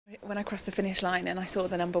when I crossed the finish line and I saw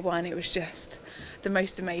the number one, it was just the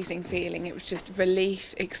most amazing feeling. It was just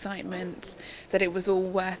relief, excitement, that it was all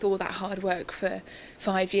worth all that hard work for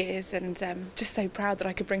 5 years, and just so proud that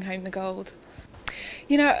I could bring home the gold.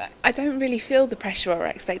 You know, I don't really feel the pressure or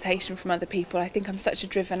expectation from other people. I think I'm such a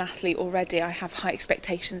driven athlete already. I have high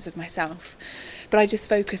expectations of myself. But I just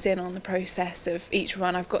focus in on the process of each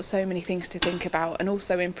run. I've got so many things to think about and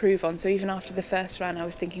also improve on. So even after the first run, I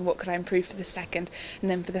was thinking, what could I improve for the second and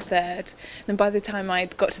then for the third? And by the time I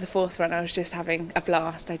got to the fourth run, I was just having a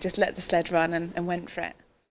blast. I just let the sled run and went for it.